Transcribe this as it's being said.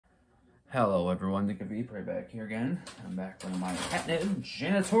Hello everyone, Nick right back here again. I'm back with my catnip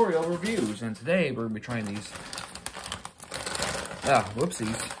janitorial reviews, and today we're going to be trying these,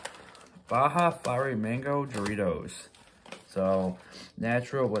 Baja Flowery Mango Doritos. So,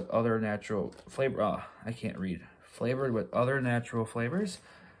 natural with other natural flavor, I can't read. Flavored with other natural flavors.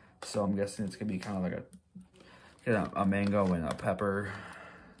 So I'm guessing it's going to be kind of like a mango and a pepper.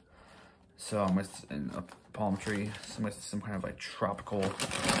 So I'm with a palm tree, some kind of like tropical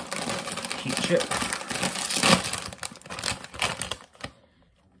heat chip.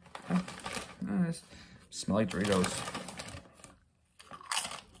 Nice. Smell like Doritos.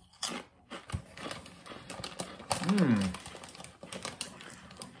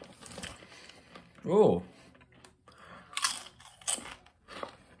 Oh.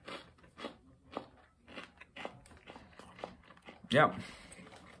 Yeah.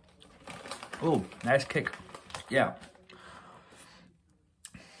 Oh, nice kick. Yeah.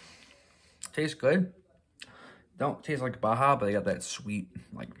 Tastes good. Don't taste like Baja, but they got that sweet,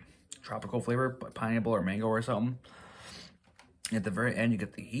 like, tropical flavor, like pineapple or mango or something. At the very end, you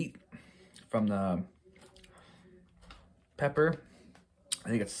get the heat from the pepper. I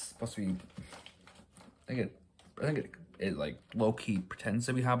think it's supposed to be, I think it like low-key pretends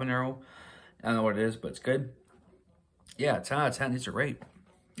to be habanero. I don't know what it is, but it's good. Yeah, 10 out of 10. These are great.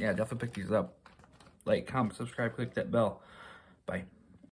 Yeah, definitely pick these up. Like, comment, subscribe, click that bell. Bye.